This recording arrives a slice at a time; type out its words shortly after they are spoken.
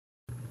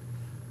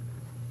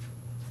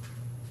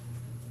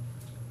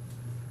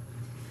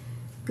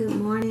Good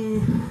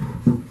morning.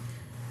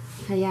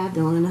 How y'all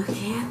doing?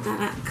 Okay, I thought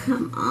I'd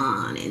come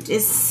on and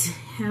just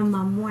have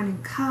my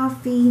morning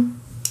coffee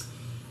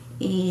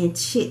and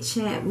chit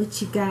chat with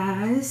you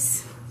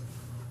guys.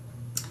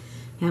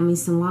 Have me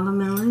some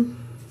watermelon,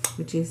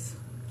 which is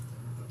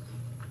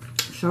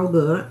so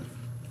good.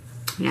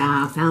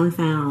 Yeah, I finally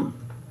found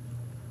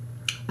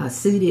a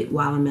seeded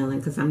watermelon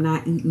because I'm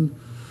not eating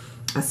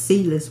a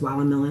seedless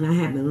watermelon. I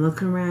have been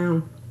looking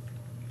around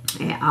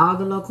at all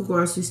the local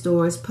grocery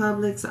stores,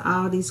 Publix,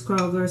 Aldi's,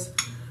 Kroger's.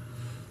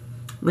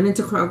 Went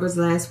into Kroger's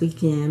last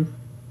weekend.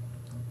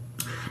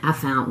 I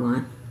found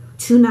one,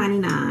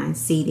 $2.99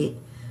 seeded,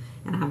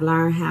 and I've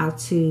learned how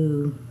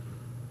to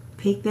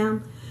pick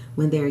them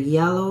when they're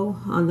yellow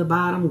on the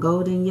bottom,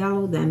 golden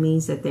yellow. That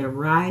means that they're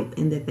ripe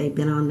and that they've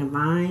been on the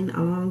vine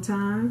a long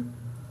time.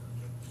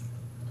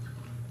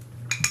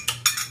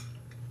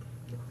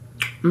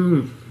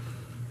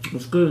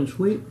 It's good and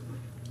sweet.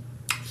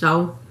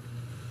 So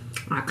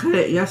I cut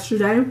it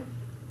yesterday,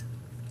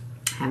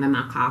 having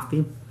my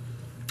coffee.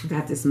 I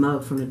got this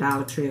mug from the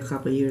Dollar Tree a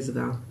couple of years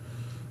ago.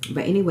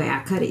 But anyway,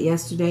 I cut it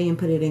yesterday and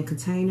put it in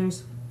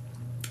containers.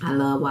 I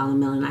love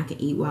watermelon. I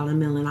can eat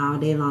watermelon all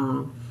day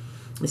long.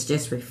 It's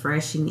just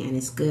refreshing and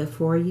it's good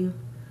for you.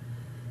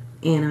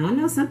 And I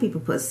know some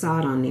people put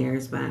salt on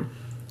theirs, but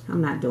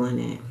I'm not doing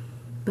that.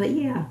 But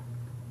yeah,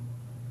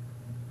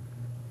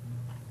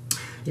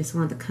 just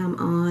wanted to come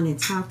on and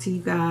talk to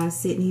you guys,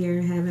 sitting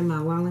here having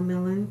my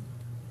watermelon,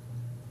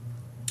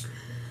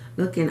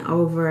 looking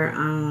over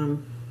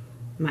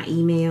my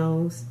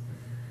emails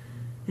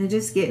and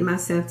just getting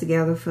myself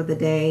together for the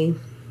day.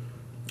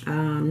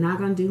 Not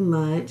gonna do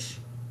much.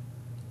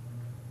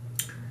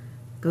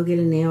 Go get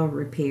a nail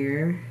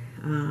repair.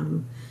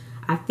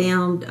 I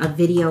filmed a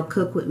video,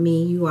 Cook With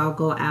Me. You all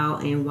go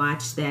out and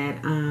watch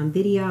that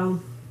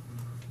video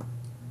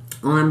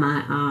on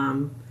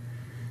my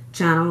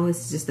channel.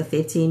 It's just a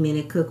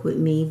 15-minute Cook With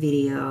Me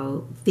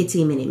video,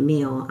 15-minute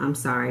meal, I'm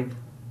sorry,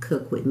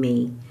 Cook With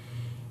Me.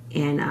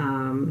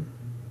 And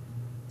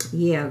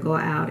yeah, go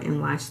out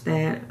and watch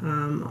that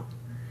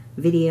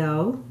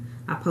video.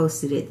 I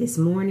posted it this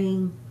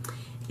morning.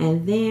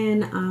 And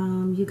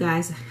then you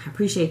guys, I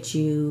appreciate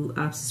you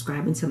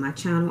subscribing to my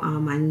channel.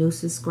 All my new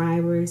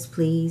subscribers,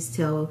 please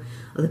tell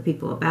other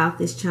people about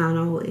this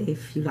channel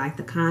if you like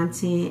the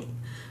content.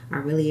 I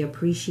really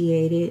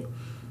appreciate it.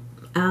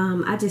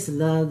 I just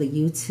love the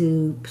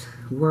YouTube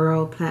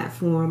world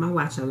platform. I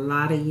watch a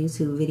lot of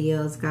YouTube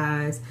videos,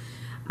 guys.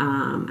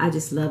 I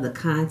just love the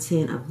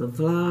content of the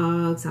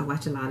vlogs. I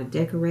watch a lot of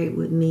Decorate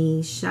With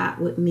Me, Shop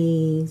With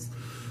Me.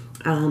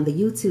 The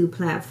YouTube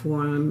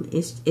platform,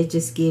 it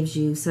just gives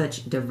you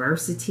such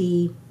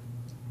diversity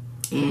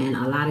and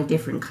a lot of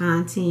different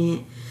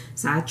content.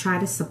 So I try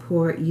to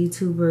support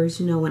YouTubers,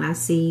 you know, when I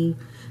see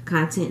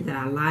content that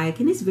I like.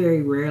 And it's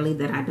very rarely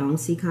that I don't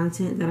see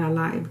content that I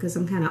like, because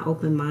I'm kind of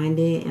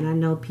open-minded and I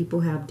know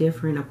people have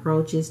different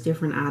approaches,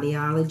 different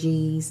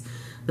ideologies,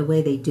 the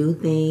way they do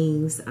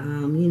things,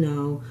 you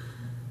know,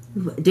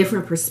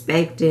 different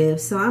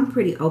perspectives. So I'm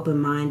pretty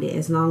open-minded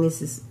as long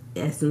as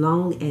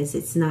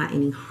it's not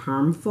any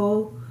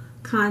harmful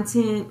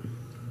content,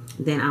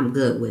 then I'm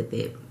good with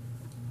it.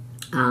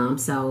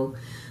 So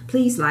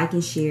please like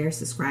and share,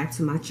 subscribe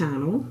to my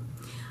channel.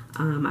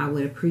 I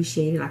would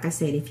appreciate it. Like I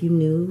said, if you're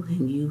new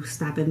and you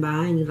stopping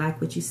by and you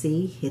like what you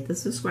see, hit the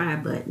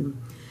subscribe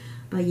button.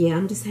 But yeah,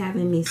 I'm just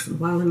having me some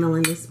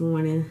watermelon this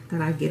morning.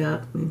 Thought I'd get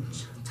up and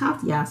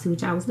talk to y'all, see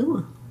what y'all was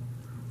doing.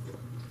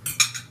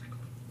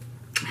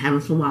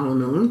 Having some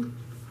watermelon.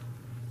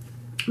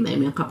 Made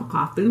me a cup of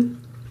coffee.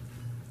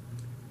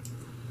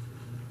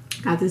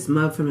 Got this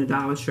mug from the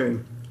Dollar Tree.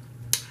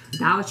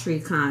 Dollar Tree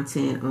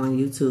content on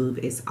YouTube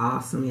is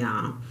awesome,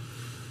 y'all.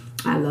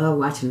 I love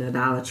watching the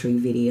Dollar Tree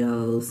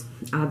videos,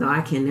 although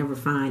I can never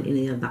find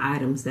any of the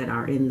items that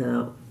are in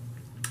the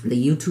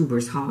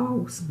YouTubers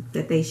hauls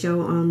that they show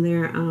on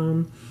their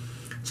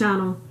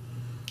channel.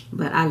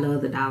 But I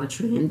love the Dollar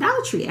Tree. And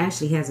Dollar Tree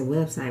actually has a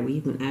website where you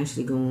can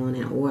actually go on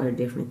and order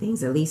different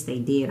things. At least they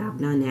did. I've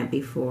done that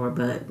before.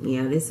 But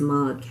yeah, this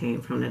mug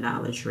came from the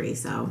Dollar Tree.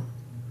 So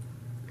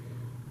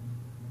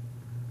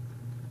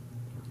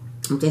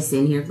I'm just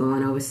sitting here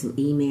going over some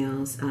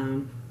emails,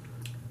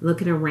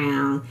 looking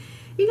around.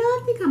 You know,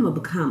 I think I'm going to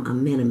become a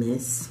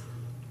minimalist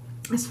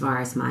as far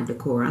as my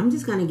decor. I'm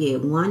just going to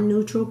get one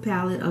neutral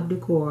palette of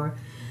decor,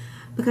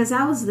 because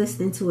I was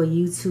listening to a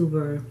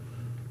YouTuber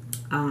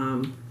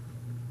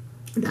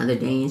the other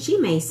day, and she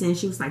made sense.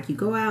 She was like, you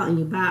go out and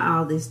you buy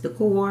all this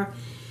decor,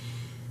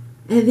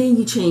 and then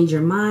you change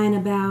your mind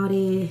about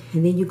it,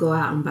 and then you go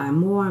out and buy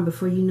more, and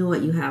before you know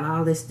it, you have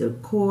all this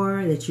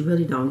decor that you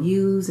really don't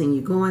use, and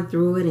you're going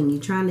through it, and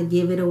you're trying to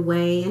give it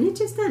away, and it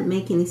just doesn't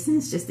make any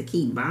sense just to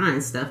keep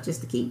buying stuff,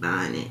 just to keep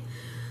buying it.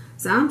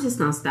 So I'm just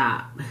going to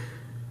stop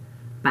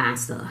buying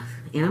stuff,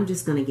 and I'm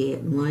just going to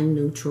get one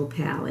neutral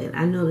palette.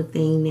 I know the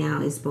thing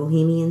now is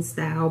bohemian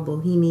style,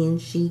 bohemian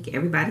chic.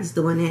 Everybody's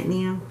doing that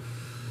now.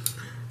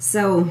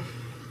 So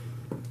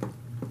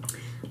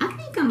I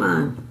think I'm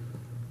a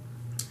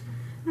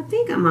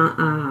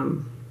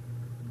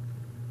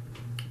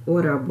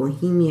order a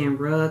bohemian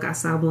rug. I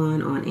saw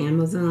one on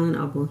Amazon,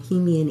 a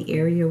bohemian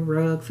area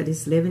rug for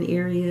this living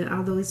area,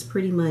 although it's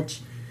pretty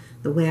much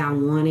the way I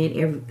want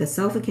it. The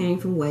sofa came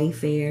from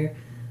Wayfair.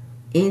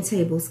 End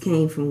tables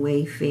came from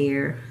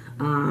Wayfair.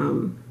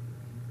 The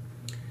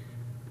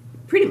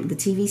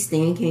TV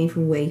stand came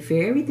from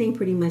Wayfair. Everything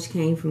pretty much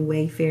came from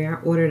Wayfair.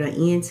 I ordered an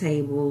end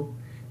table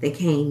that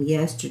came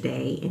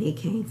yesterday, and it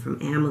came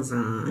from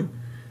Amazon.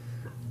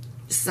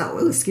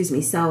 So, excuse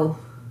me. So,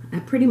 I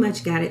pretty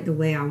much got it the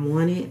way I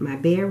wanted. My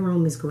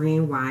bedroom is gray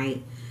and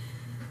white.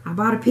 I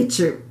bought a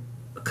picture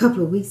a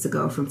couple of weeks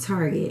ago from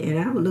Target, and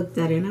I looked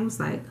at it and I was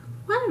like,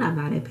 why did I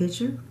buy that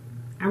picture?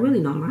 I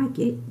really don't like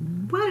it.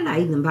 Why did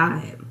I even buy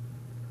it?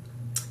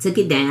 Took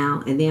it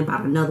down and then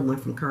bought another one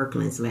from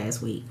Kirkland's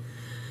last week.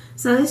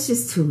 So it's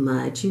just too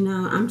much, you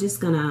know. I'm just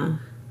gonna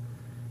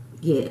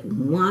get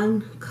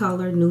one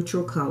color,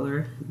 neutral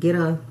color, get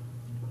a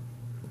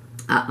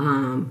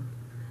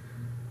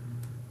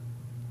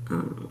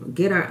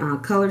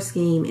color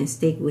scheme and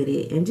stick with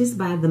it, and just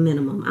buy the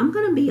minimum. I'm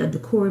gonna be a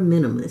decor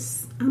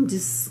minimalist. I'm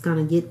just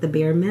gonna get the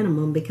bare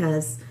minimum,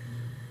 because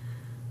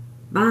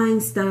buying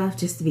stuff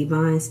just to be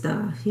buying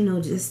stuff, you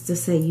know, just to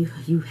say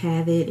you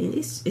have it, and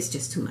it's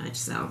just too much.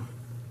 So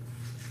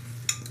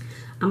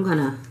I'm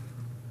gonna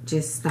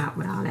just stop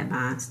with all that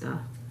buying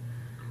stuff.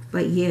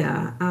 But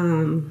yeah,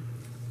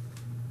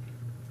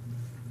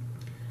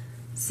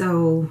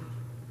 so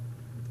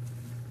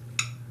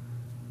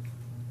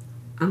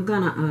I'm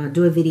gonna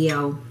do a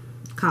video,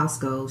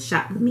 Costco,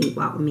 shop with me,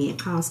 walk with me at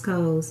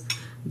Costco's.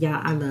 Y'all,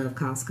 I love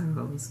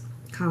Costco's.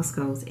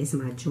 Costco's is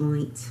my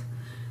joint.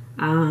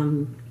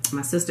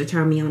 My sister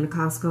turned me on to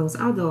Costco's,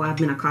 although I've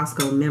been a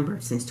Costco member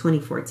since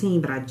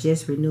 2014, but I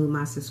just renewed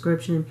my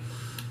subscription.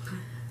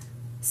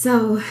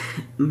 So,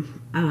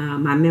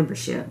 my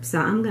membership. So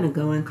I'm going to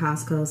go in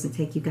Costco's and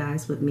take you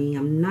guys with me.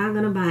 I'm not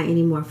going to buy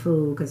any more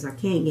food, because I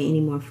can't get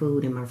any more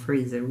food in my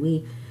freezer.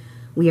 We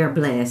are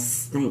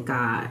blessed, thank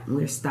God.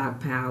 We're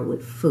stockpiled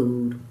with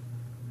food.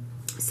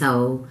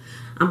 So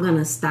I'm going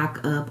to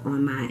stock up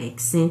on my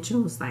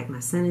essentials, like my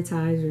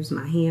sanitizers,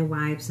 my hand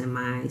wipes, and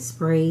my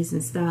sprays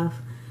and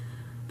stuff.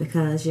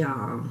 Because,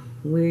 y'all,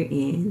 we're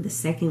in the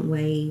second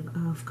wave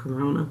of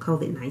Corona,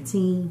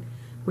 COVID-19.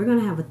 We're going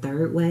to have a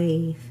third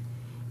wave.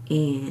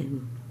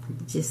 And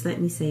just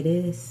let me say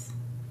this.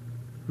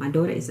 My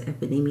daughter is an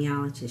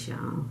epidemiologist,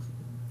 y'all.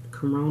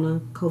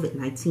 Corona,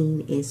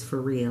 COVID-19 is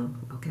for real,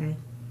 okay?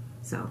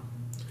 So,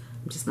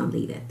 I'm just going to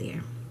leave that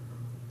there.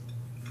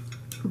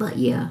 But,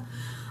 yeah.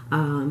 So,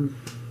 I'm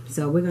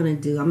going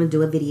to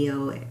do a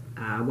video,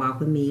 walk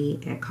with me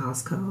at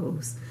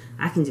Costco's.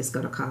 I can just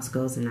go to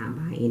Costco's and not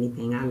buy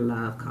anything. I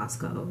love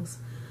Costco's.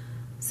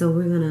 So,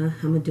 I'm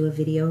going to do a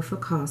video for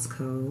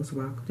Costco's,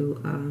 walk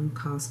through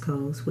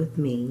Costco's with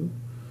me.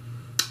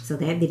 So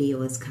that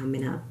video is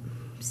coming up.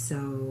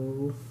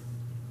 So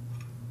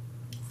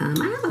I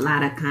have a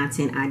lot of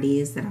content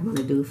ideas that I want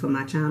to do for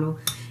my channel.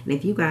 And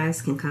if you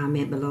guys can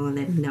comment below and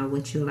let me know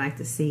what you'd like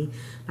to see.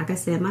 Like I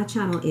said, my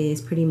channel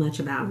is pretty much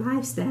about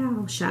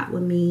lifestyle, shop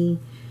with me,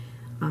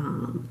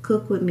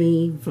 cook with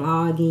me,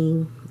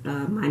 vlogging,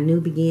 my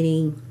new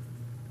beginning.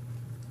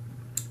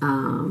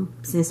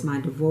 Since my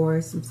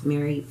divorce, I was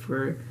married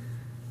for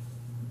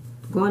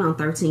going on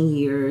 13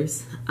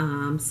 years.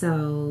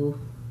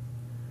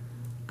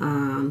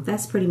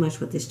 That's pretty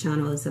much what this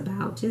channel is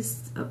about.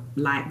 Just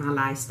like my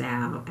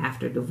lifestyle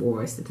after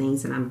divorce, the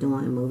things that I'm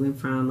doing, moving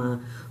from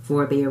a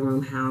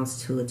 4-bedroom house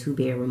to a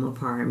 2-bedroom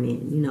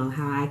apartment. You know,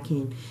 how I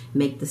can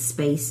make the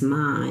space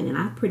mine. And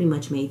I pretty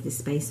much made the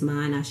space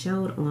mine. I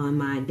showed on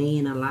my day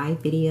in a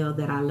life video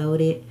that I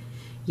loaded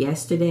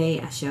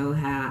yesterday. I showed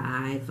how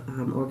I've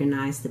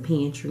organized the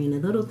pantry and the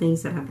little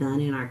things that I've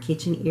done in our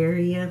kitchen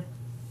area.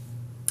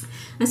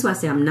 That's why I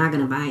say I'm not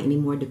going to buy any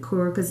more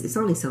decor, because it's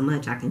only so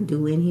much I can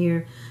do in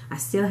here. I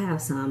still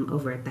have some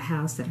over at the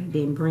house that I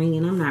didn't bring,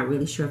 and I'm not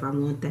really sure if I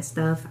want that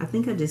stuff. I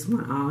think I just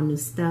want all new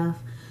stuff.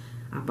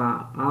 I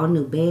bought all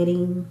new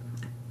bedding.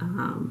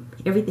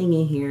 Everything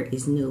in here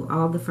is new.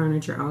 All the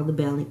furniture, all the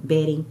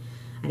bedding.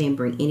 I didn't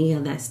bring any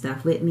of that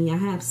stuff with me. I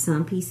have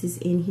some pieces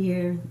in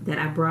here that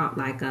I brought,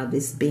 like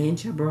this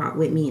bench I brought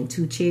with me, and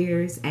 2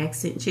 chairs,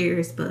 accent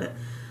chairs. But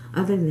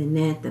other than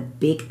that, the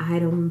big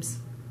items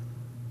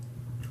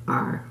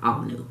are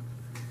all new.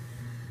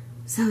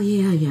 So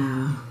yeah,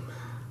 y'all.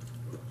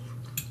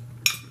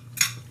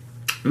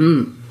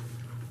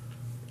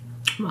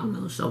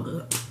 Wow, so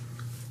good.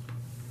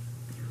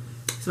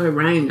 So it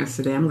rained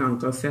yesterday. I'm gonna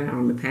go sit out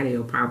on the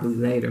patio probably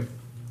later.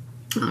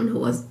 I don't know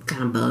what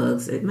kind of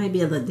bugs. It may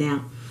be a little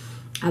damp.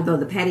 Although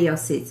the patio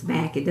sits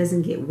back, it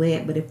doesn't get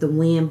wet, but if the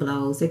wind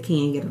blows, it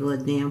can get a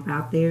little damp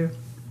out there.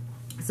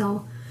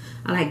 So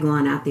I like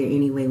going out there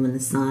anyway when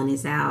the sun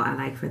is out. I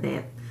like for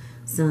that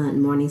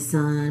morning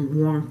sun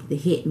warmth to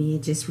hit me.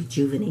 It just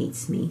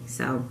rejuvenates me.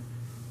 So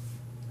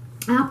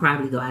I'll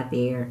probably go out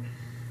there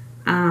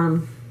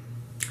a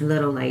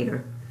little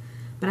later.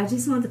 But I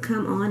just wanted to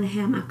come on and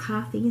have my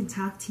coffee and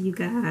talk to you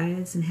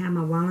guys and have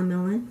my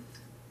watermelon.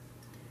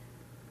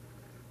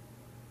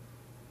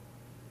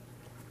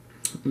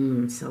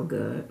 So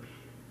good.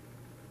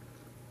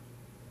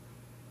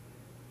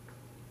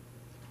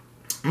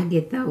 I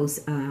get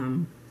those,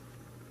 the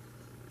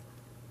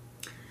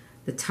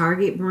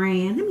Target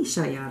brand. Let me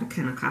show y'all the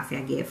kind of coffee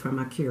I get from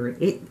my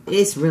Keurig.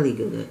 It's really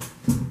good.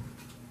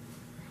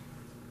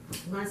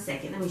 1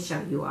 second, let me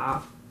show you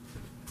all.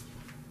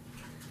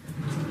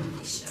 Let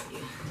me show you.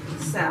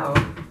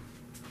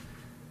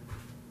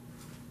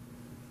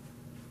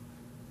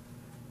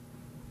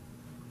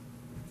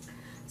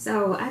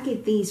 So I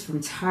get these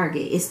from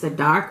Target. It's the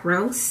dark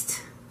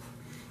roast,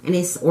 and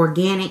it's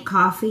organic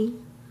coffee.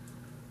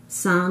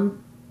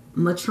 Some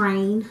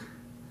Matrain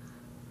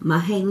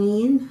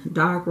Mahanian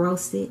dark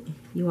roasted.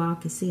 You all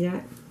can see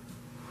that.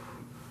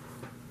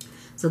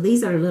 So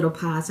these are the little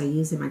pods I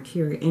use in my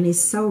Keurig, and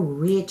it's so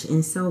rich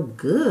and so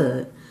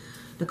good.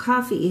 The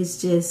coffee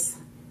is just,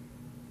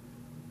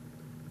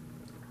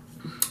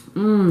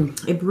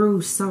 it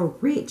brews so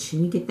rich,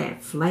 and you get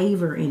that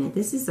flavor in it.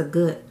 This is a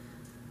good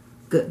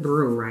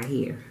brew right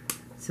here.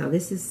 So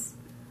this is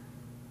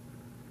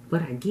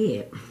what I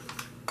get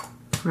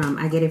from,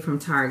 I get it from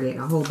Target,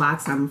 a whole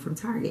box of them from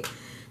Target.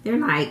 They're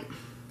like,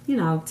 you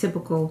know,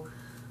 typical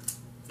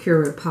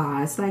Keurig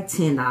pods, like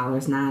 $10,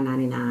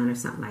 $9.99 or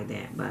something like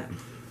that. But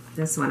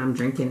that's what I'm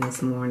drinking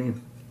this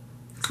morning.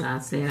 So I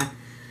said,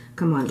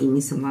 come on, eat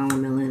me some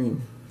watermelon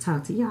and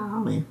talk to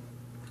y'all and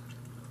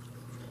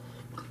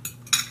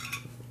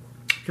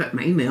check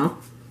my email.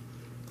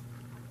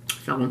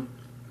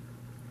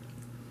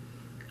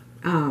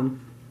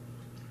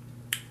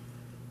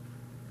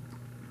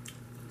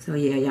 So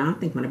yeah, y'all, I'm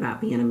thinking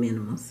about being a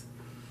minimalist.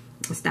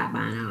 I'll stop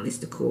buying all this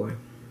decor.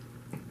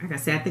 Like I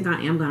said, I think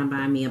I am going to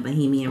buy me a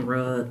Bohemian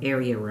rug,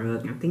 area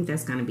rug. I think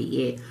that's going to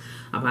be it.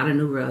 I bought a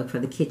new rug for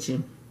the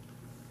kitchen.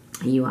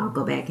 And you all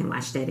go back and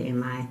watch that in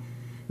my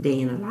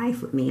day in the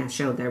life with me. I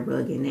showed that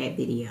rug in that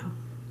video.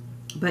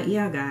 But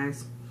yeah,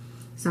 guys.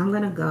 So I'm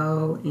going to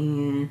go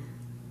and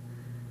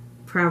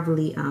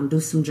probably do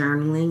some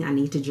journaling. I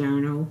need to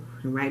journal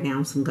and write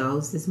down some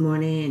goals this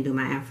morning and do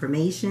my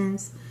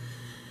affirmations.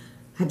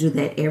 I do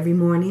that every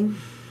morning.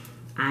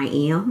 I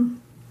am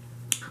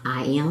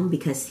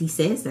because he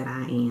says that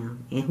I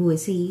am. And who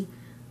is he?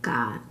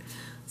 God.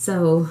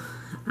 So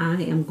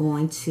I am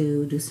going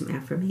to do some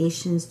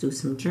affirmations, do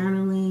some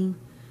journaling,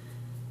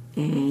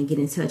 and get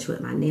in touch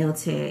with my nail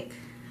tech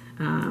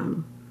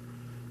and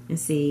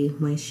see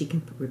when she can,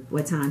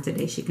 what time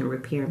today she can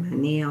repair my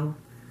nail.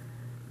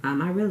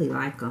 I really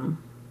like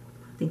them.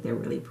 I think they're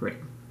really pretty.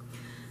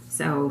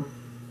 So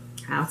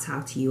I'll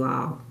talk to you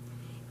all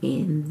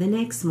in the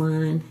next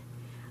one.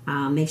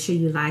 Make sure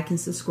you like and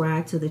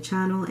subscribe to the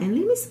channel and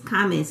leave me some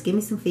comments. Give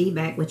me some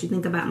feedback. What you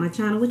think about my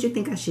channel. What you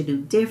think I should do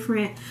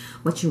different.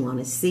 What you want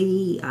to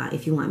see.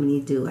 If you want me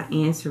to do an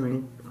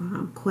answering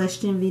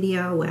question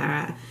video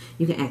where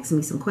you can ask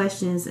me some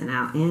questions and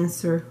I'll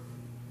answer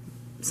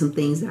some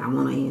things that I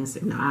want to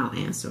answer. No, I'll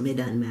answer them. It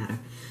doesn't matter.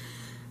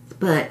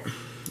 But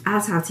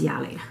I'll talk to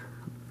y'all later.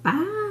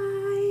 Bye.